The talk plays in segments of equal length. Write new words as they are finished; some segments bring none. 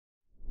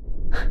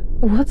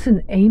What's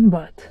an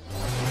aimbot?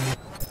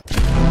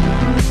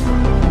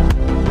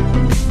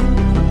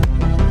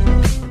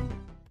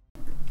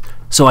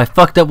 So I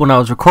fucked up when I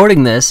was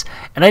recording this,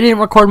 and I didn't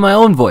record my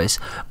own voice,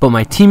 but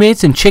my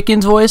teammates and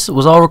Chicken's voice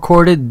was all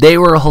recorded. They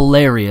were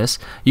hilarious.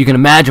 You can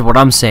imagine what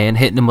I'm saying,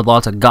 hitting them with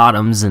lots of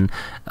got-ems, and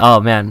oh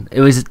man,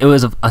 it was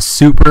a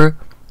super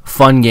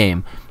fun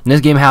game. And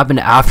this game happened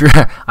after,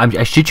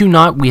 I shit you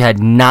not, we had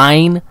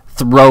 9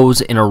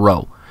 throws in a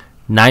row.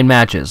 9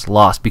 matches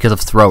lost because of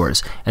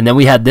throwers. And then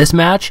we had this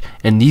match,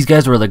 and these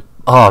guys were like,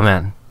 oh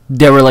man,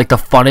 they were like the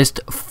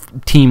funnest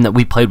team that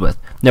we played with.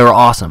 They were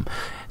awesome.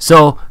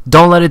 So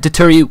don't let it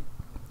deter you.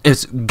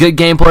 It's good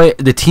gameplay.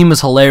 The team is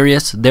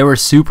hilarious. They were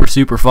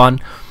super fun.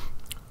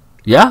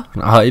 Yeah,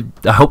 I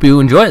hope you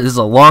enjoy it. This is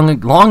a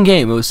long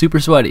game. It was super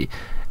sweaty.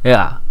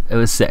 Yeah, it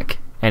was sick.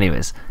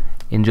 Anyways,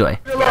 enjoy.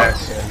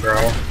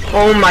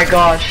 Oh my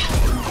gosh.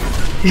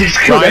 You just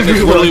killed Ryan is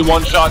everyone. literally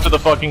one shot to the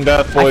fucking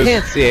death, boys. I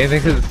can't see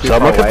anything because it's too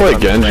Someone far could away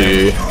play from the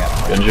Genji.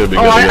 frame. Genji would be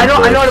Oh, good. I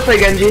know how to play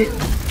Genji.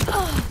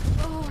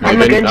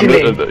 I'm a Genji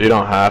main. You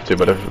don't have to,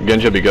 but if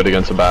Genji would be good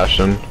against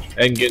Sebastian.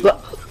 And get,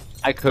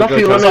 I could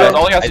Buffy, go let to me-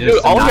 all he has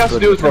to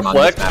do, is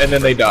reflect, and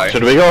then they die.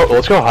 Should we go?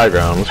 Let's go high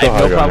ground. Let's I go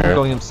have high no ground problem here.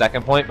 going him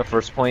second point, but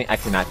first point I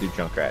cannot do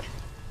Junkrat.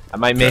 I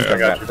might main Okay, I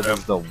got Junkrat, you, but man. this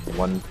is the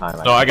one time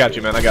No, I got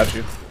you, man. I got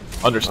you.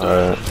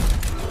 Understood.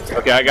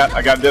 Okay, I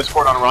got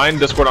Discord on Ryan.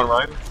 Discord on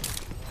Ryan.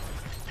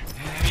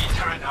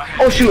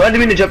 Oh shoot, I didn't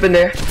mean to jump in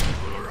there.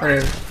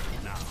 I'm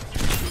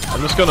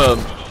just gonna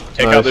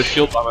take out this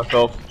shield by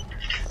myself.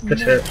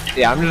 That's it.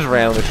 Yeah, I'm just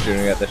randomly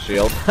shooting at the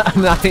shield.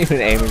 I'm not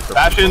even aiming for.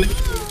 Bastion.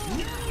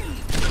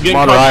 Getting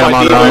Come on, punched Ryan, by come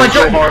on, Diva Oh my Ryan.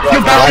 so god, hard yo,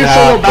 right now. Bastion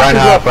solo, Ryan Bastion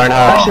half, solo. Ryan half.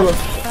 Bastion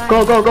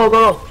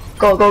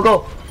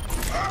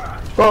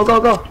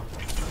solo. Go.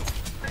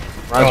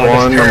 Ryan's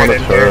one. I'm on the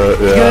turret.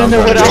 Yeah, I'm But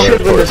I trying should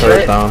to win get this, the turret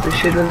right? down. We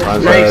should win this.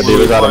 Ryan's Nice.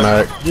 Diva's out of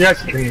mech.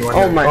 Yes, can you win?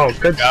 Oh my. Oh,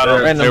 good Got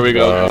stuff. him. There we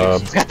go.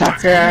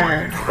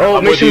 Yeah. Oh,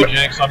 I'm make with you, sure.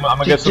 Janks. I'm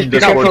gonna get some Just be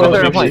Discord. careful.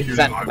 Third on point. the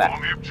Send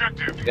back.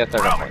 Get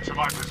third point.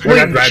 Wait,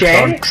 Red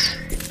Janks?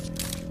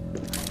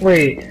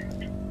 Wait.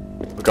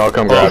 Look, I'll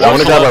come grab. I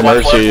want to grab our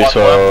Mercy,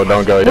 so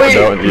don't go. Wait,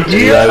 Don't. are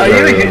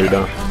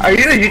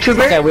you a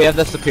YouTuber? Okay, we have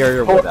the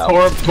superior wood out.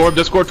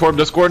 Torb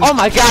Discord. Oh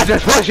my god,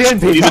 there's pushing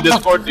people! Diva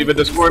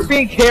Discord. We're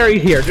being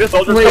carried here. Just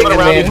Soldiers Wait coming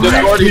a around.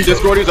 minute. He's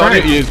Discord. He's on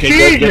it. Jesus.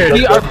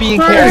 we are being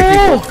carried,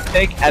 people.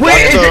 Take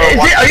Wait, is it,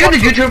 are you the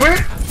YouTuber?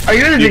 Are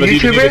you the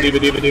YouTuber?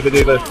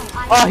 Diva.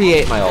 Oh, he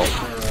ate my ult.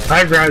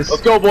 Hi, guys.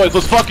 Let's go, boys.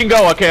 Let's fucking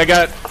go. Okay, I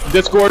got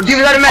Discord.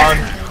 Diva's out of mech.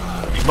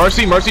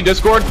 Mercy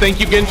Discord. Thank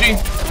you, Genji.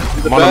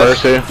 I'm on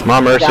Mercy. I'm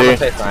on Mercy. Yeah, I'm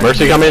safe, Ryan.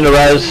 Mercy coming to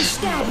res.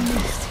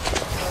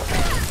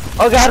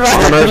 Oh god, right.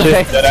 I'm on Mercy.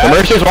 The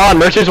Mercy's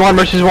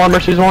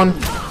one.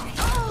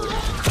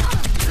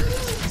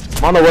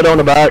 I'm on the Widow in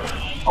the back.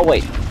 Oh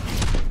wait,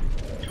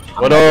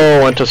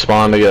 Widow went to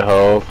spawn to get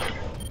health.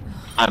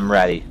 I'm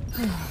ready.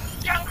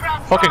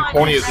 Fucking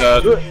corny is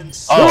that.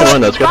 Oh,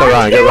 win this. Get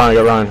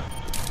Ryan.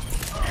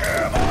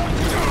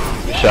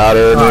 He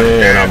shattered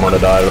me, and I'm gonna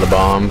die with a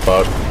bomb.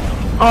 Fuck.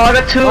 Oh, I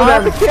got 2 of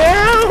them.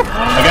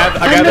 I got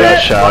Got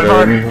that.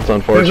 shattered. It's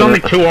There's only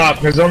unfortunate. 2 up.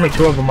 There's only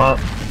 2 of them up.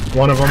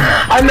 One of them.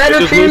 I met a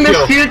This is famous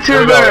Lucio.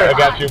 YouTuber. I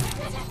got you.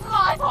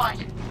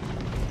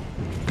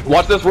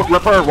 Watch this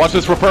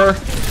Ripper.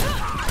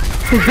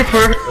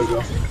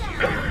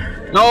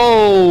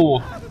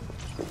 No.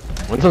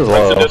 Winston's What's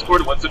low.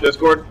 the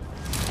Discord?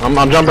 I'm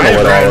jumping I a have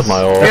Widow res. with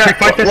my ult. If we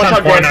fight this What's on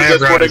up, point, I guys? have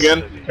Discord res.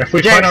 again? If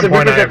we Jackson, fight on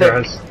point, I have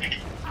Ripper's res.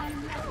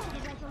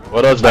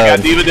 Widow's I got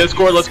dead. Diva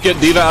Discord. Let's get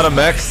Diva out of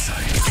mech.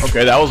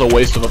 Okay, that was a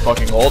waste of a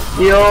fucking ult.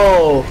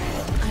 Yo.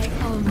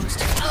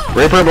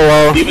 Reaper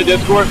below. Diva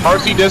Discord.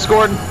 Mercy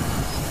Discord.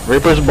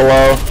 Reaper's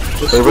below.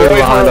 Reaper's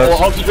behind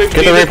us.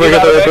 Get the Reaper,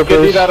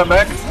 please. Out of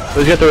mech.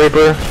 Please get the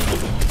Reaper.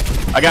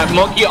 I got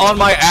Monkey on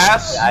my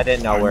ass. I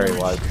didn't know where he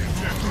was.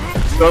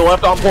 Go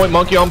left on point,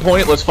 Monkey on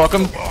point. Let's fuck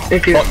him.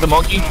 Thank you. Fuck the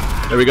monkey.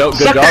 There we go.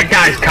 Good Suck job. that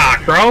guy's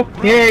cock, bro.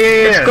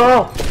 Yeah. Let's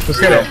go. Let's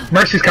get it.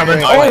 Mercy's coming.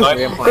 Nice, Oh,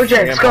 nice. go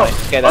Jax, go.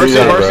 Okay, Mercy,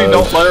 Yeah, Mercy, bro.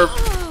 don't let her.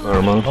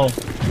 Never mind.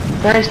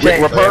 Nice,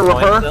 Jax. Repair.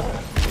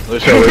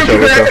 Lucio. You guys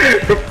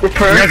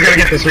Repair. gotta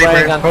get this Reaper.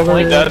 Playing on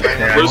point. Dead.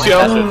 Lucio,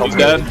 he's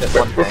dead.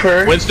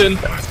 Repair. Winston.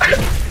 Suck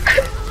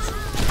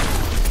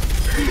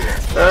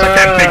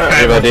that big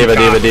fat Diva.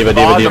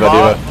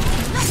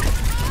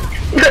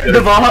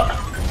 The ball.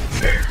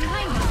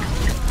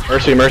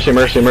 Mercy. Mercy's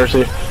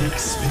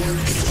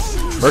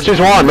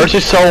one.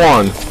 Mercy's so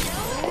one.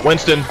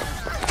 Winston.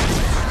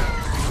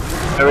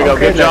 There we go.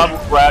 Okay, Good job,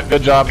 Rat.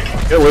 Good job.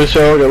 Get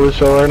Lucio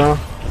right now.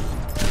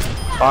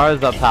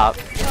 Bars up top.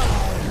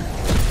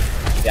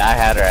 Yeah, I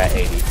had her at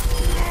 80.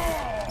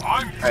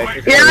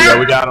 Alright, There we go.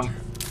 We got him.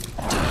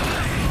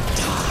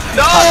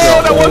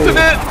 No, that wasn't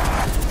it.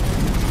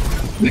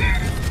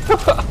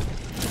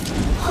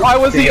 Why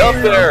was he up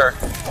there?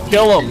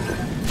 Kill him.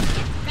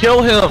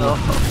 Kill him.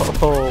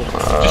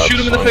 Just shoot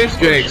him in the face,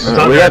 Jakes.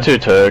 We got 2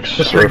 ticks.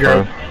 Just We're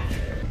regroup. fine.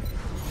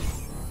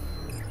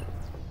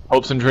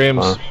 Hopes and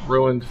dreams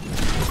ruined.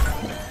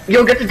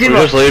 Yo, get the You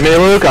Diva. just leave me,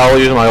 Luke. I'll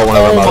use my ult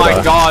whenever I'm Oh about to my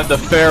die. god, the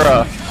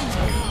Pharah.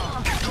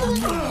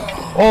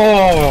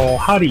 Oh,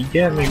 how'd he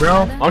get me,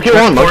 bro? Monkey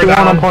one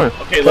on point.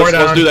 Okay,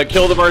 let's do that.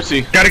 Kill the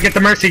Mercy. Gotta get the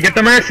Mercy, get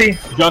the Mercy!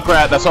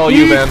 Junkrat, that's all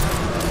you, man.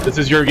 This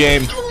is your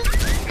game.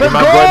 You're Let's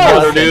my go! bread and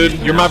butter, dude.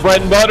 You're my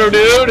bread and butter,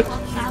 dude.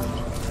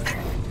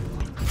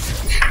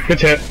 Good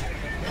hit.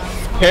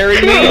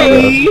 Carry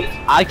me.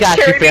 I got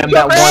you, fam.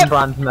 That one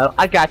bronze medal.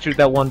 I got you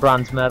that one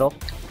bronze medal.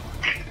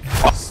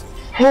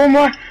 Oh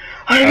my!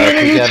 I made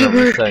a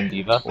YouTuber! Resend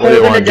Diva. What do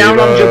you want, down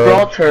on Diva?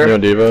 Gibraltar. You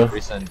want Diva?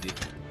 Resend Diva.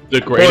 The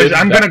Boys, greatest.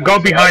 I'm gonna go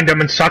behind them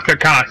and suck their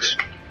cocks.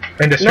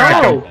 And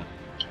distract No! them.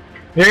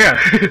 Yeah.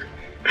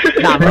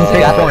 Nah, That's Mercy,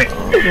 the point.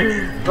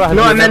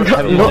 No, I meant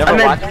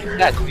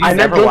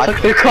don't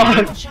suck their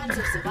cock.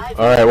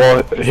 Alright,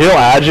 well, he'll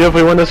add you if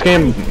we win this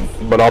game,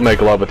 but I'll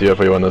make love with you if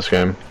we win this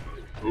game.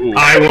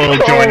 I will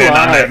join in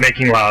on that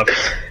making love.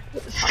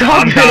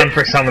 Stop I'm it! down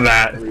for some of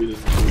that.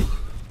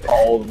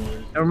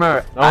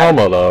 Remember, No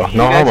homo though. No you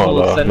guys homo will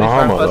though. send me No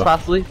friend homo requests though.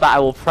 possibly, but I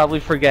will probably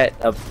forget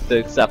to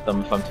accept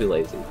them if I'm too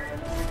lazy.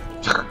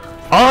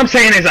 All I'm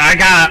saying is I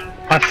got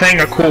a thing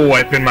of Cool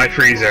Whip in my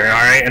freezer,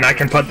 alright? And I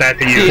can put that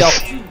to use.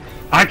 Deal.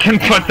 I can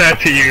put that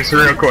to use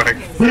real quick.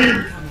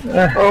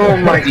 Oh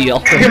my Deal.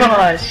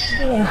 gosh!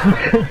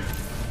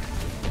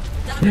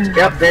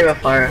 Yep, they have a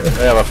fire.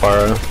 They have a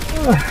fire.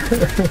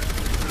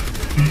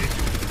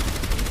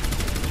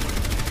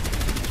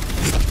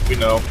 We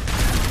know.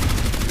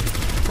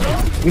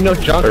 You know,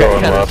 Junkrat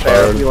Everyone kind of left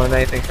fair hard. if you want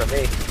anything from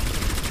me.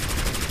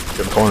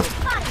 Good point.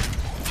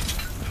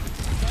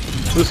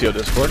 Lucio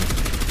Discord.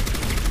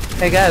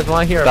 Hey guys,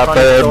 wanna hear a That funny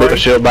fair, story?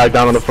 shield back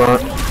down in the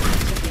front.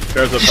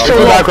 There's a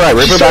Reaper back right,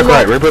 Reaper back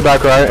right, Reaper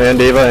back right, and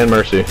Diva and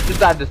Mercy.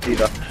 Just add this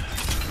Diva.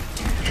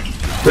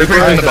 Reaper's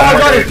in the I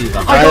got bottom. it!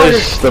 I got it!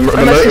 Nice, the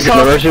messed this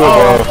up. Mercy was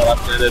low.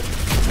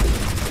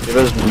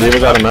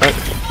 Diva's out of mech.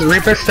 The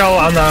Reaper's still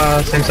on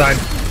the same side.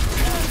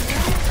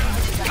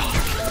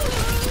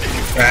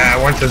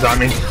 Once is on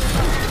me.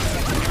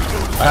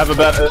 I have a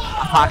better.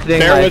 Pocketing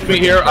Bear my- with me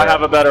here. I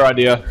have a better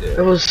idea.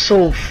 It was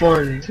so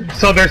fun.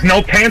 So there's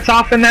no pants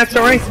off in that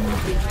story?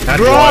 That's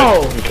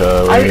Bro!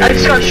 Okay, I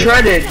just got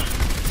shredded.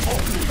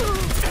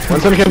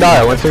 Winston can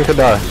die, Winston can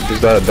die. He's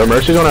dead. The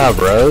Mercy's gonna have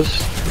res.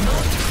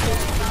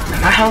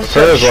 My house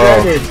Fair got as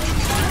well. shredded.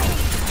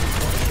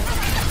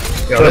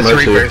 Yo, Kill this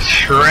Mercy. Reaper's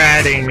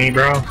shredding me,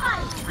 bro.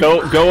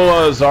 Go,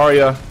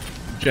 Zarya.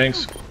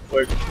 Janks,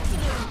 quick.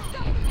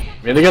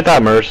 We need to get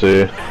that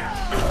Mercy.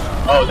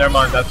 Oh, never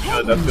mind. That's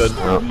good. That's good.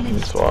 Oh,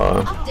 that's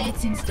why.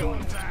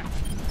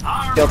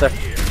 Killed her.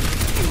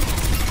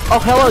 Oh,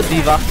 hello,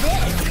 Diva.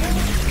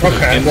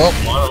 Okay, well,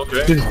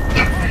 Okay.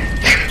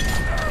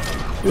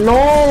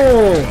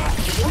 No!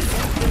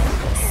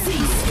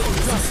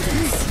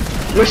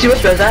 Mercy,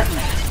 what does that?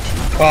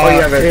 Oh,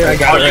 you have it. I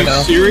got Are it right you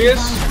now. serious?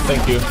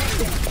 Thank you.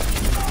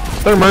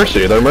 Their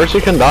Mercy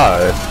can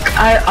die.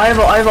 I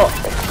have a.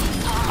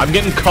 I'm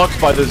getting cucked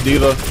by this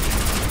diva.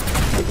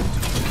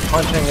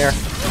 Punching here.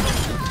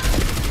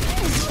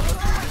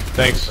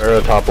 Thanks. They're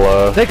at top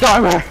left. Take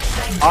armor!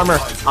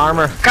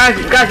 Armor.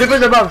 Guys,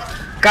 Reaper's above.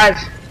 Guys,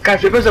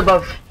 Reaper's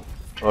above.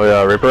 Oh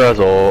yeah, Reaper has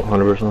ult,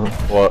 100%.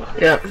 What?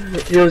 Yeah,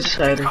 he was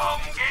deciding.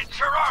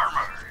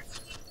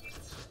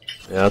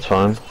 Yeah, that's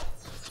fine.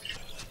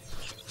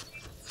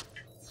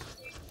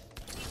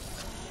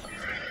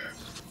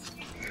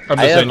 I'm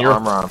I just have saying, you're.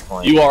 armor on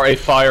point. You are a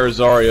fire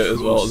Zarya as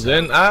well.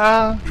 Zen,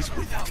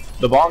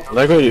 the bomb.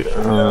 I think we,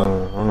 I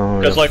don't know.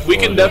 Because like we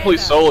can definitely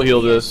solo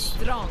heal this.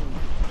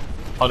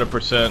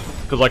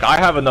 100%. Because like I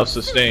have enough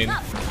sustain.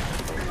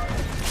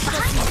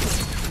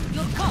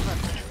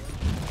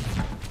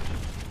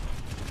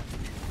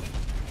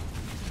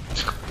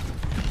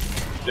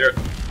 There.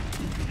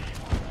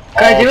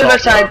 Guys, he was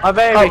outside. My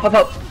baby.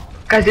 Help.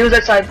 Guys, he was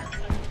outside.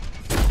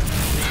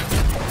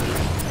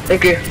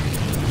 Thank you.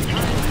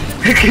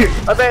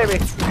 A baby.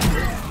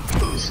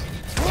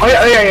 Oh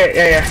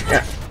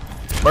yeah.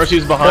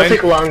 Mercy's That'll behind.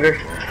 take longer.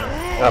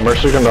 Yeah,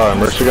 Mercy can die on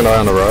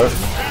the right.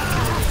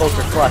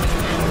 Closer, clutch.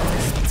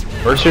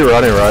 Mercy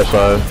running right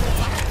side.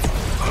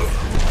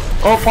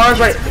 Oh, Far's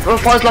right. Oh,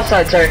 Far's left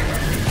side. Sorry.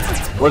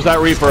 Where's that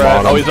Reaper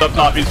at? Oh, he's up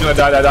top. He's gonna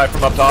die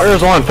from up top. Fair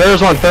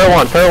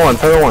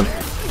one.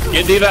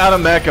 Get Diva out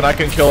of mech and I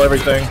can kill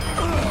everything.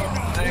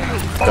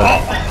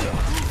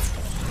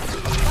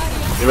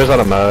 He was out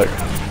of mech.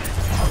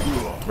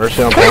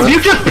 Mercy on Dude, point.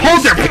 you just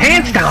pulled their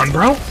pants down,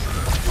 bro!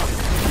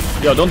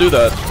 Yo, don't do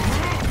that.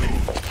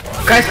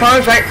 Guys,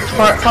 Far's right.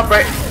 Top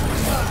right.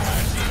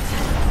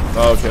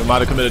 Oh, okay, might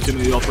have committed too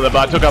many ults for that,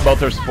 but I took out both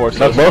their supports.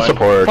 That's so both fine.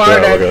 supports. Far Yeah,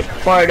 we're dead. good.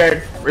 Far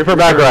dead. Reaper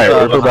back right.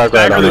 Reaper back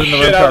right. Stagger On the us.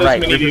 shit out of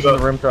right. this mini Reaper's in diva.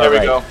 the room to our There we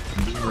right. go.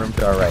 Room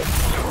to our right.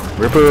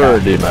 Reaper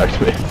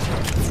D-maxed me.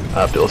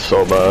 That feels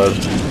so bad.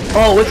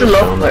 Oh, what's the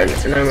low?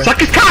 Suck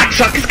his cock!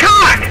 Suck his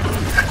cock!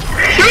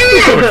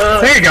 Dude!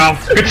 There you go.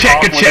 Good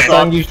shit.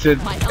 Song you should.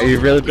 Are you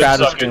really proud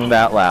to sucking. scream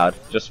that loud?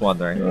 Just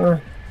wondering.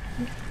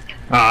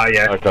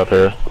 Yeah. Back up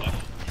here.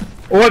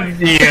 Well,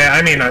 yeah,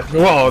 I mean,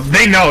 well,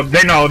 they know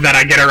that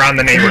I get around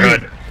the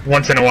neighborhood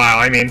once in a while.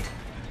 I mean,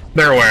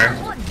 they're aware.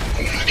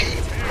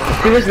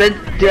 He was mid.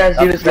 Yeah,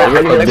 he was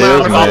mid.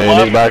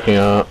 He's backing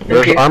up.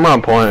 There's armor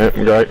on point.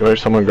 Where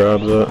someone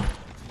grabs it.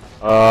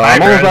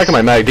 I'm almost back in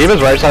my mech.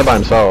 D.Va's right side by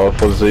himself.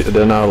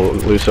 Didn't know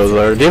Lucio's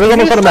there. D.Va's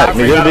almost out of mech.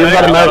 D.Va's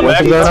out of mech.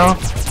 Winston's there now.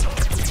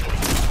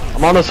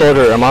 I'm on the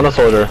soldier. I'm on the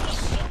soldier.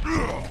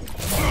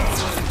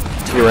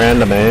 He ran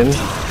to main.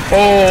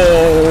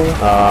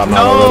 Oh!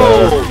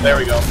 No! There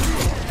we go.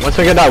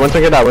 Winston can die.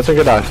 Winston can die. Winston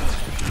can die.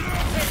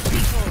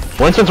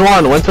 Winston's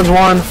one. Winston's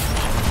one.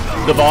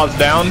 The ball's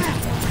down.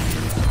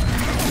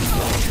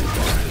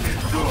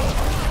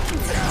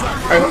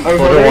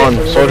 Soldier one.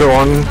 Soldier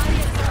one.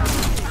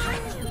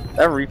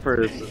 That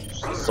Reaper is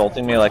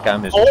assaulting me like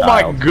I'm his Oh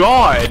child. my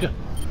god!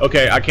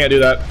 Okay, I can't do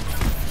that.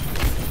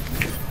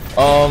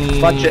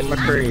 Clutch it,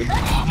 McCree.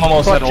 I'm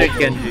almost at ult.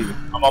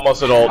 I'm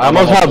almost at ult. I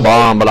almost had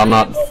bomb, but I'm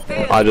not.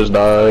 I just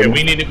died. Okay,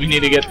 we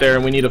need to get there,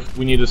 and we need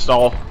to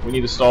stall. We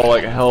need to stall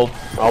like hell.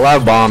 I'll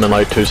have bomb in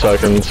like 2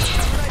 seconds.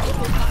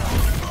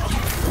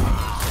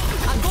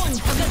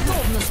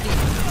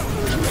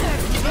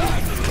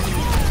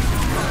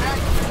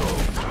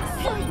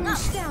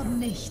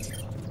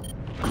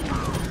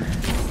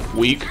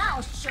 Weak.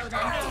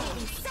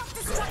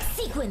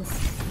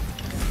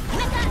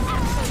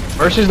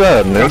 Mercy's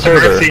dead.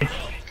 Insert her.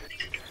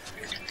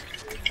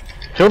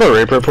 Kill the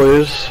Reaper,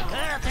 please.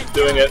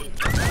 Doing it.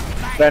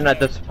 Better not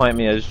disappoint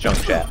me as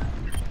junk chat.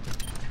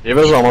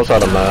 D.Va's almost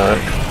out of mech.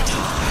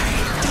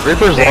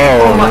 Reaper's low.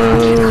 Oh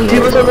my.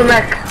 D.Va's on the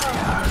mech.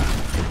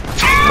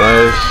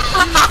 Nice.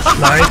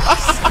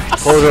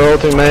 Nice. Soldier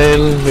ulting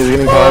main. He's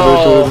getting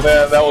Oh fire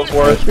man, that was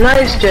worth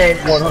Nice, James.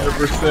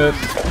 100%.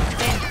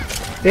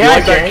 Yeah, You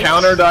like that James.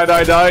 counter?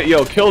 Die.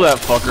 Yo, kill that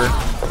fucker.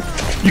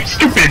 You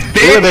stupid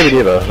Yeah, bitch! baby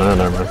D.Va. No,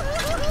 never mind.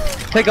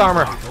 Take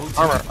armor.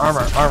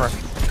 Armor.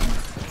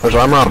 There's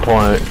armor on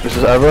point. This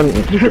is everyone.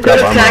 Grab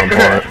armor on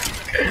point.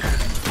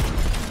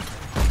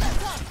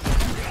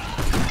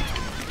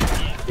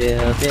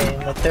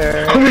 Building a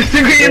turret. I was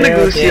thinking in the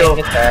Lucio.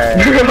 Building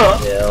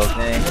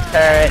a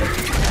turret.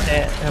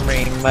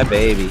 Hammering my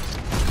baby.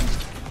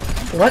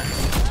 What?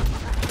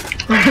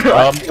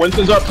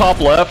 Winston's up top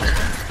left.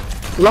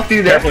 Left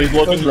you there. Careful, he's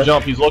looking to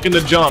jump. He's looking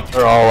to jump.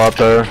 They're all up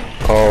there.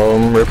 All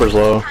of them. Reaper's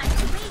low.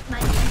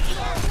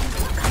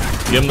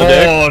 Give him the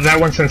dick. Oh, that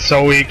Winston's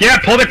so weak. Yeah,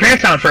 pull their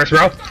pants down first,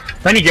 bro.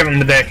 Then you give them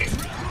the dick.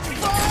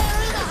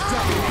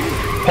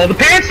 Pull the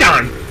pants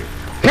down!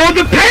 Pull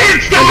the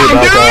pants Back all the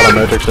down, dude!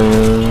 metrics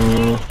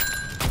in.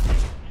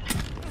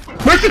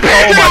 Where's the Oh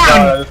pants my down?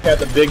 god, I just got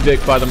the big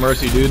dick by the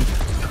Mercy, dude.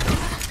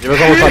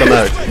 D.Va's almost out of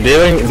mech.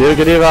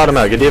 Get D.Va out of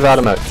mech. Get D.Va out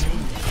of mech.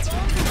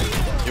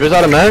 D.Va's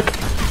out of mech.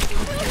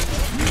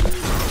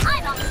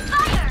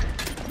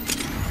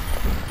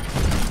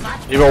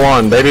 D.Va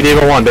 1. Baby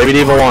D.Va 1. Baby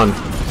D.Va 1.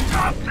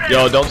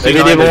 Yo, don't see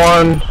Baby D.Va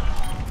 9. 1.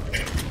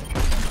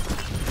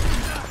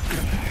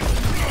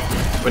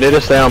 We need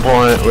to stay on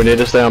point. We need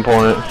to stay on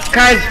point.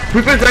 Guys,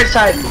 Reaper's right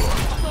side.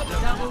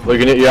 Look,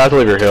 you have to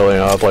leave your healing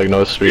up, like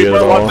no speed at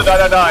Reaper all. wants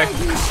to die.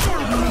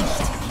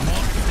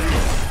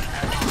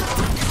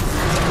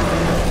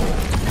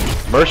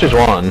 Mercy's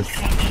 1.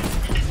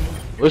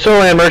 Lucio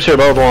and Mercy are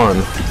both 1.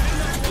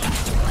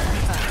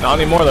 Not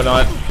anymore, they're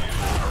not.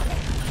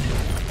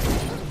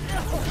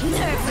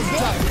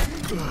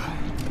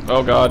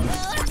 Oh god.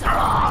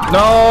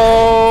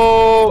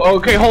 No!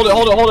 Okay, hold it.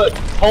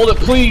 Hold it,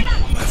 please!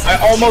 I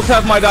almost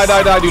have my die.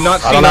 Do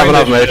not see I don't have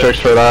enough this shit. matrix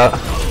for that.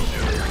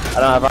 I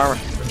don't have armor.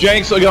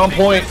 Janks, get on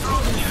point.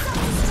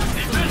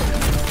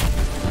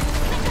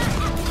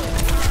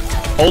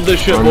 Hold this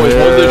shit, boys.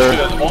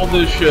 Hold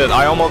this shit.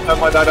 I almost have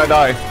my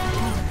die.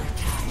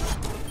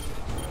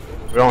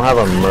 We don't have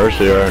a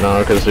Mercy right now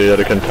because he had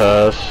a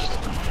contest.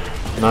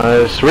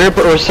 Nice.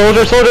 Reaper, or soldier,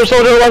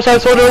 left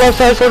side, soldier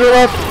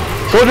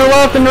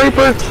left, and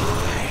Reaper.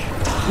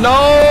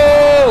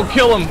 No!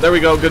 Kill him. There we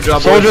go. Good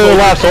job, Soldier boys.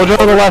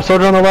 on the left,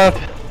 soldier on the left.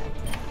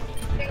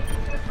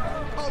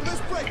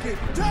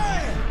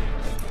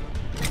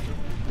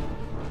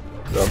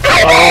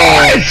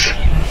 Boys!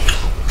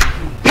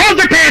 Pull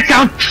their pants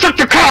down! Suck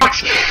your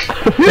cocks!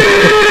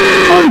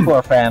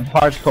 Hardcore, fam.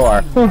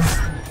 Hardcore.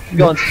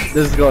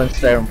 This is going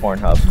straight from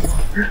Pornhub.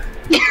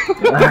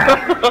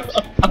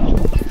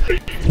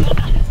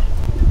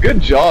 Good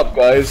job,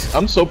 guys.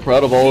 I'm so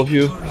proud of all of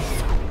you.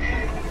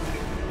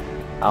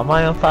 Am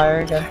I on fire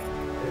again?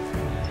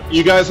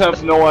 You guys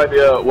have no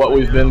idea what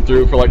we've been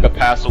through for like the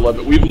past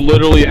 11. We've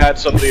literally had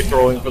somebody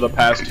throwing for the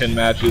past 10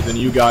 matches, and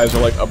you guys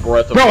are like a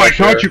breath of Bro, I fresh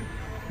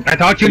air.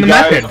 taught you in the You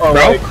guys method, are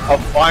bro. like a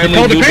finely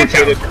pulled the pants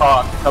lubricated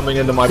cock coming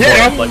into my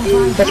Yeah, butt.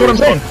 Like, that's what I'm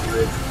saying.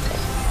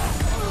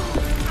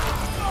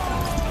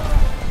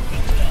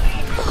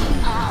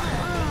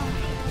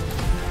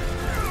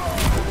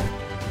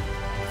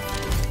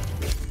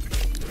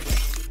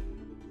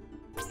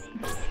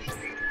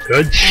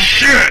 Good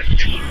shit!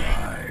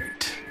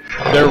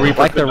 Their Reaper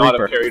Like could the not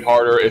Reaper. have carried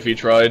harder if he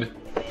tried.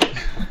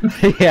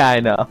 Yeah, I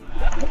know.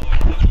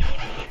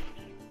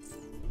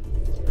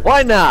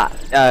 Why not?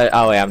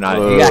 Oh wait, I'm not.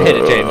 You gotta hit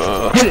it, James.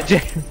 Hit it,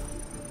 James.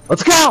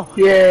 Let's go!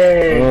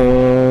 Yay!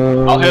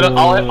 I'll hit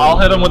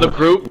him with a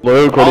group.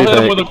 Luke, what do you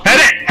think? Hit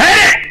it!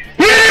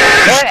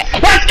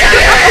 Let's get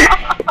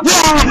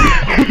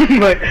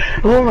it!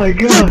 Oh my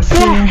god.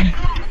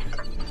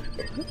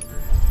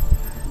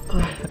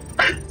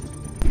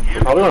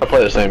 probably want to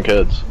play the same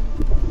kids.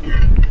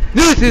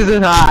 This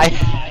isn't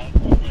high.